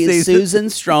Susan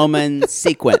Stroman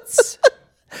sequence.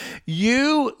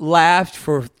 You laughed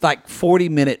for like 40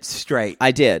 minutes straight.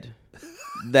 I did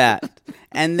that,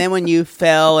 and then when you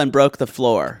fell and broke the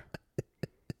floor,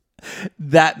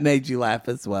 that made you laugh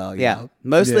as well. Yeah,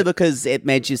 mostly because it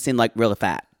made you seem like really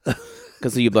fat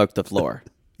because you broke the floor.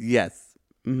 Yes,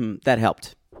 that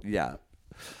helped. Yeah.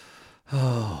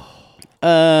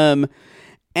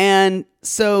 And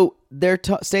so they're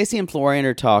Stacy and Florian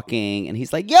are talking, and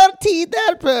he's like, "Your teeth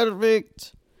are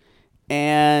perfect."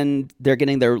 And they're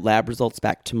getting their lab results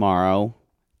back tomorrow.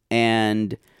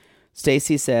 And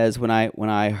Stacy says, "When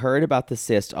I heard about the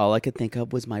cyst, all I could think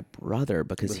of was my brother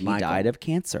because he died of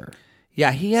cancer."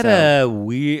 Yeah, he had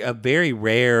a very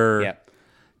rare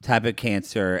type of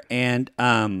cancer, and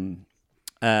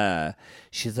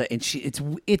she's like, and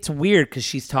it's weird because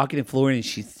she's talking to Florian and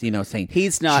she's saying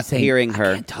he's not hearing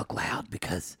her. I can't talk loud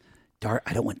because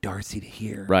I don't want Darcy to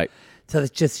hear. Right. So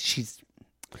it's just she's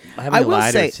having to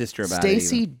lie to her sister about it.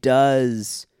 Stacy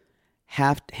does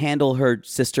have to handle her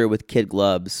sister with kid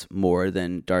gloves more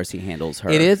than Darcy handles her.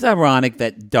 It is ironic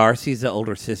that Darcy's the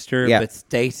older sister, but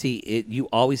Stacy, you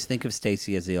always think of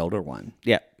Stacy as the older one.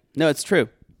 Yeah. No, it's true.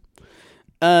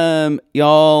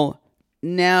 Y'all.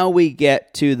 Now we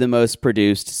get to the most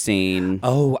produced scene.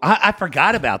 Oh, I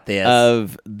forgot about this.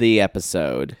 Of the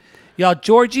episode. Y'all,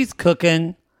 Georgie's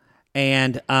cooking,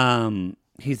 and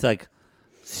he's like,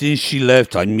 since she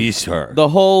left, I miss her. The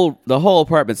whole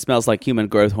apartment smells like human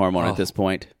growth hormone at this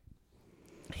point.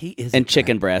 He is and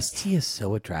chicken breasts. He is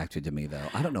so attracted to me, though.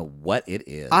 I don't know what it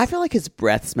is. I feel like his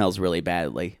breath smells really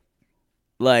badly.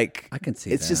 Like, I can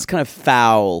see it's just kind of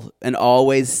foul and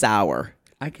always sour.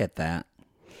 I get that.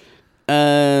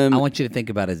 I want you to think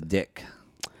about his dick.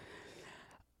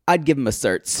 I'd give him a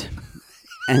certs.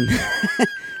 And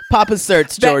Papa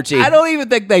certs, Georgie. I don't even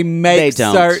think they make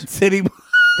certs anymore.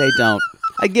 They don't.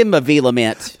 I'd give him a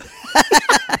Velamint.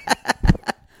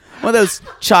 One of those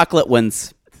chocolate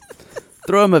ones.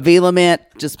 Throw him a Velamint,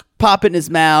 just pop it in his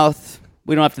mouth.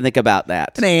 We don't have to think about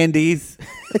that. An Andes.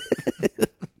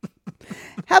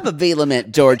 Have a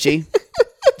Velamint, Georgie.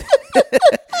 Yo,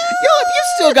 if you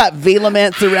still got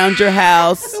Velamints around your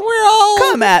house, we're old.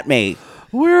 Come at me.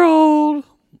 We're old.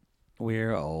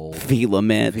 We're old.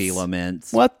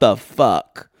 Velaments. What the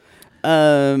fuck?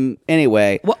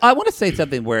 Anyway. Well, I want to say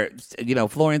something where,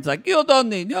 Florian's like, you don't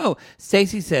need. No.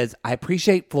 Stacy says, I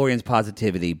appreciate Florian's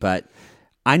positivity, but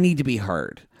I need to be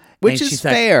heard. Which is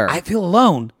fair. Like, I feel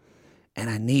alone, and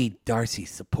I need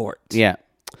Darcy's support. Yeah.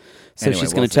 So Anyway,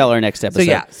 she's going we'll to tell see. her next episode. So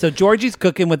yeah, so Georgie's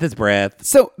cooking with his breath.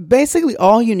 So basically,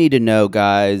 all you need to know,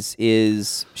 guys,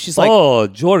 is she's like, oh,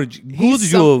 George,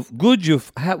 he's well,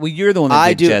 you're the one that I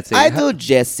did do, Jesse. I do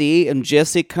Jesse, and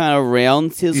Jesse kind of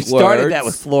rounds his You words. started that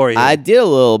with Florian. I did a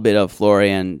little bit of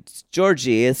Florian.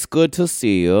 Georgie, it's good to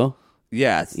see you.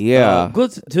 Yes. Yeah.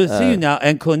 Good to see you now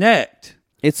and connect.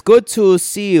 It's good to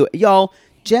see you, y'all.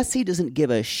 Jesse doesn't give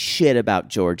a shit about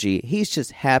Georgie. He's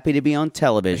just happy to be on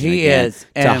television. He again, is,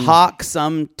 to and- hawk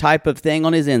some type of thing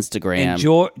on his Instagram. And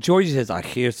Georgie says, I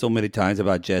hear so many times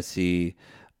about Jesse.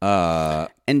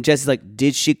 And Jesse's like,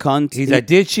 did she contact? He's like,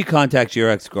 did she contact your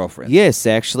ex-girlfriend? Yes,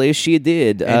 actually, she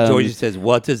did. And Georgie says,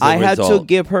 what is the I result? had to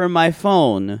give her my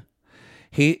phone.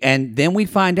 And then we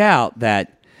find out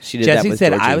that She did that Jesse with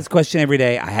said, Georgie. I was questioned every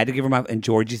day. I had to give her my... And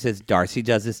Georgie says, Darcy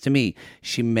does this to me.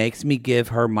 She makes me give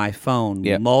her my phone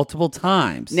multiple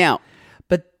times. Now,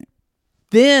 but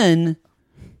then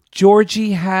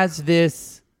Georgie has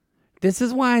this... This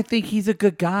is why I think he's a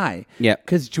good guy. Yeah.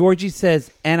 Because Georgie says,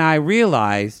 and I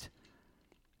realized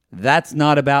that's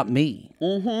not about me.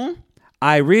 Mm-hmm.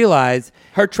 I realize...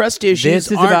 her trust issues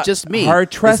This is aren't about just me. Her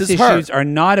trust This is issues her. are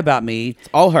not about me. It's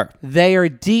all her. They are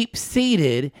deep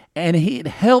seated, and it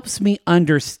helps me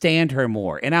understand her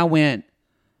more. And I went,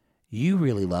 "You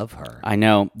really love her." I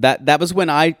know that was when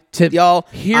I To y'all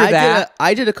hear I that-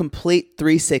 I did a complete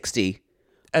 360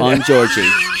 on Georgie.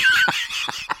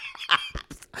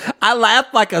 I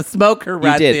laughed like a smoker You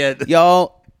right did, then.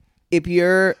 y'all. If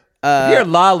you're You're a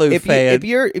Lalu fan.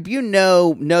 if you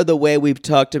know the way we've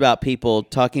talked about people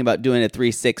talking about doing a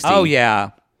 360. Oh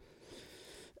yeah,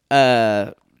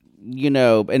 you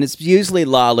know, and it's usually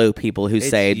Lalu people who It's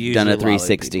say done a usually Lalu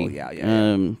 360. people,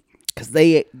 yeah. Because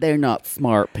they're not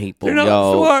smart people. they're not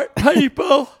y'all. smart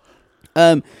people.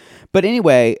 But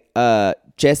anyway,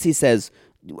 Jesse says,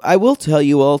 I will tell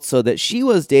you also that she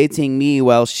was dating me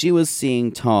while she was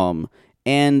seeing Tom,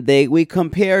 and we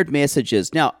compared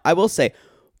messages. Now, I will say,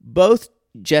 both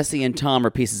Jesse and Tom are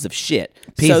pieces of shit.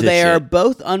 Piece of they are shit.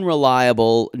 both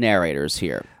unreliable narrators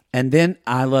here. And then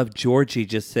I love Georgie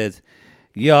just says,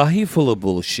 "Yeah, he full of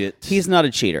bullshit." He's not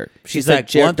a cheater. She's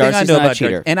said, like, one thing I Darcy's know not a about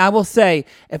cheater. Georgie. And I will say,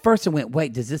 at first I went,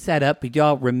 wait, does this add up? But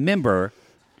y'all remember,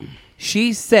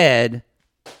 she said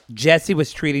Jesse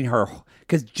was treating her,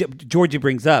 because Georgie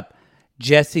brings up,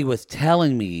 Jesse was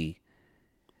telling me,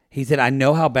 he said, I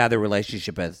know how bad the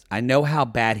relationship is. I know how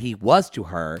bad he was to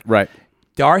her. Right.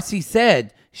 Darcy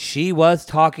said she was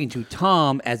talking to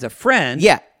Tom as a friend.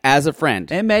 Yeah, as a friend.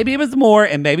 And maybe it was more,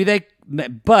 and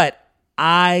but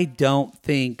I don't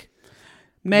think,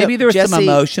 maybe No, there was some Jesse-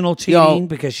 emotional cheating y'all-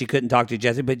 because she couldn't talk to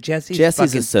Jesse, but Jesse's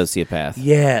Jesse's fucking, a sociopath.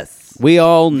 yes. We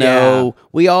all know.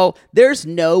 There's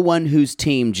no one who's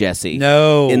team Jesse.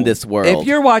 No. In this world. If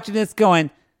you're watching this going,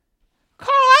 Carl,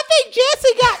 I think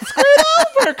Jesse got screwed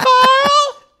over,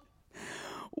 Carl.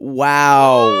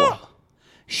 Wow.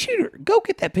 Shooter, go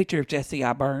get that picture of Jesse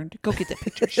I burned. Go get that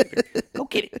picture, Shooter. Go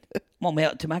get it. I'm going to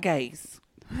mail it to my gaze.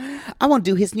 I want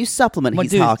to do his new supplement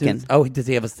he's talking. Oh, does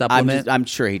he have a supplement? I'm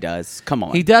sure he does. Come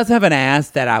on. He does have an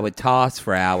ass that I would toss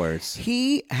for hours.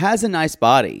 He has a nice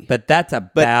body. But that's But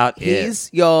about he's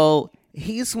it.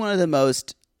 he's one of the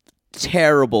most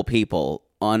terrible people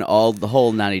on the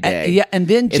whole 90 Day. Yeah, and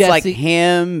then it's Jesse, like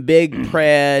him, Big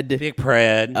Pred. Big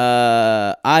Pred.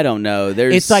 I don't know.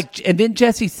 There's It's like, and then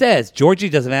Jesse says, Georgie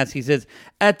doesn't ask. He says,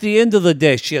 at the end of the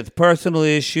day, she has personal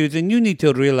issues, and you need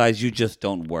to realize you just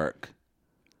don't work.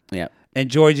 yeah. And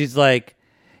Georgie's like,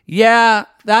 yeah,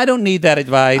 I don't need that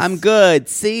advice. I'm good.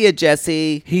 See ya,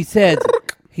 Jesse. He said,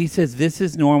 this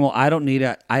is normal. I don't need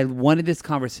it. I wanted this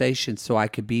conversation so I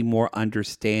could be more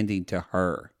understanding to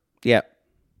her. Yeah.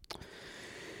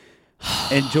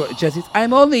 And Jesse's,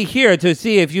 I'm only here to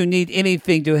see if you need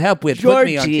anything to help with. Put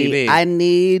me on Georgie, TV. I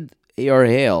need your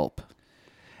help.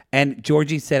 And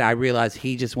Georgie said, I realized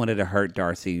he just wanted to hurt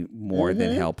Darcy more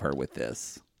than help her with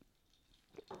this.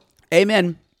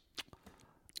 Amen.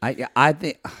 I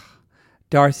think,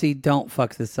 Darcy, don't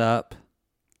fuck this up.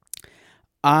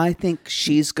 I think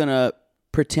she's going to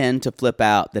pretend to flip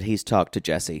out that he's talked to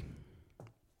Jesse.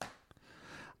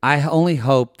 I only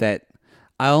hope that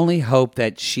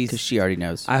she's... Because she already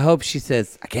knows. I hope she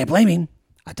says, I can't blame him.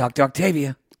 I talked to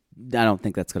Octavia. I don't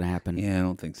think that's going to happen. Yeah, I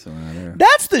don't think so either.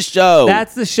 That's the show.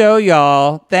 That's the show,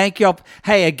 y'all. Thank y'all.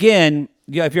 Hey, again,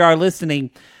 if you are listening,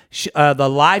 the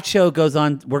live show goes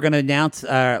on. We're going to announce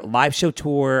our live show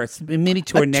tour, a mini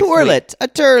tour next week. A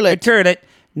turlet.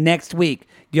 Next week.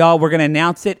 Y'all, we're going to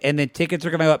announce it, and then tickets are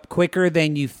going to go up quicker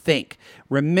than you think.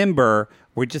 Remember,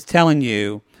 we're just telling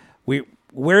you,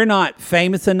 we're not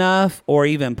famous enough or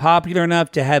even popular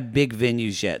enough to have big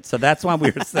venues yet. So that's why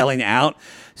we're selling out.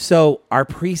 So our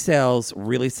pre-sales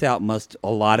really sell out a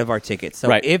lot of our tickets.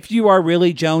 So if you are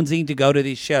really jonesing to go to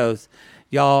these shows,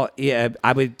 y'all,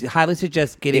 I would highly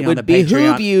suggest getting on the Patreon. It would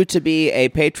behoove you to be a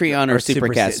Patreon or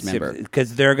Supercast member.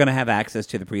 Because they're going to have access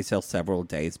to the pre-sale several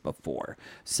days before.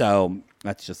 So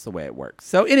that's just the way it works.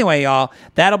 So anyway, y'all,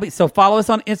 so follow us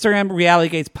on Instagram, Reality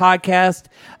Gates Podcast.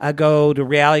 Go to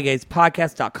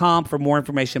realitygatespodcast.com for more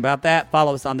information about that.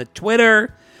 Follow us on the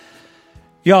Twitter.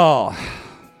 Y'all,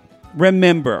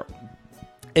 remember,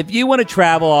 if you want to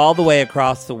travel all the way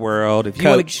across the world, you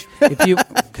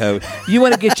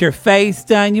want to get your face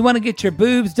done, you want to get your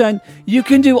boobs done, you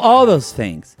can do all those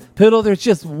things. Poodle, there's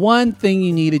just one thing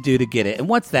you need to do to get it. And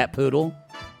what's that, Poodle?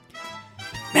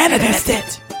 Manifest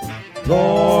it!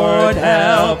 Lord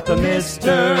help the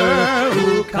mister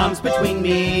who comes between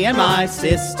me and my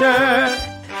sister.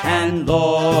 And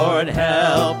Lord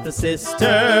help the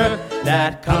sister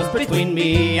that comes between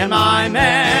me and my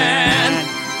man.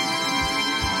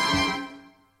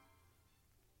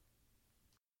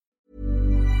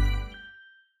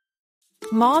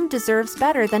 Mom deserves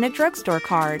better than a drugstore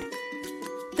card.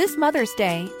 This Mother's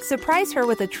Day, surprise her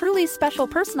with a truly special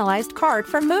personalized card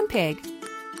from Moonpig.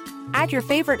 Add your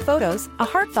favorite photos, a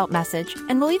heartfelt message,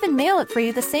 and we'll even mail it for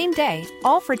you the same day,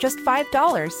 all for just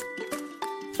 $5.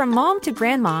 From mom to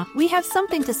grandma, we have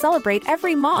something to celebrate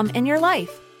every mom in your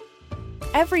life.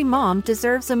 Every mom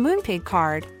deserves a Moonpig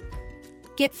card.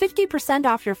 Get 50%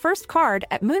 off your first card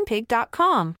at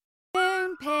Moonpig.com.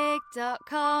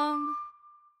 Moonpig.com.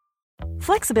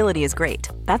 Flexibility is great.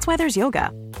 That's why there's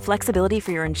yoga. Flexibility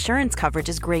for your insurance coverage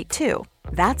is great too.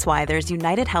 That's why there's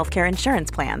United Healthcare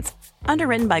Insurance Plans.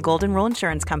 Underwritten by Golden Rule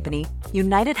Insurance Company,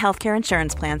 United Healthcare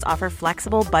Insurance Plans offer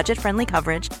flexible, budget-friendly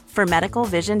coverage for medical,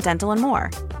 vision, dental, and more.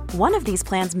 One of these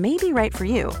plans may be right for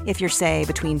you if you're, say,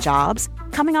 between jobs,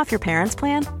 coming off your parents'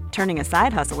 plan, turning a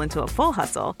side hustle into a full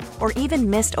hustle, or even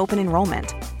missed open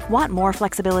enrollment. Want more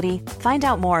flexibility? Find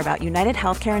out more about United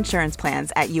Healthcare Insurance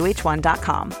Plans at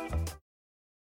uh1.com.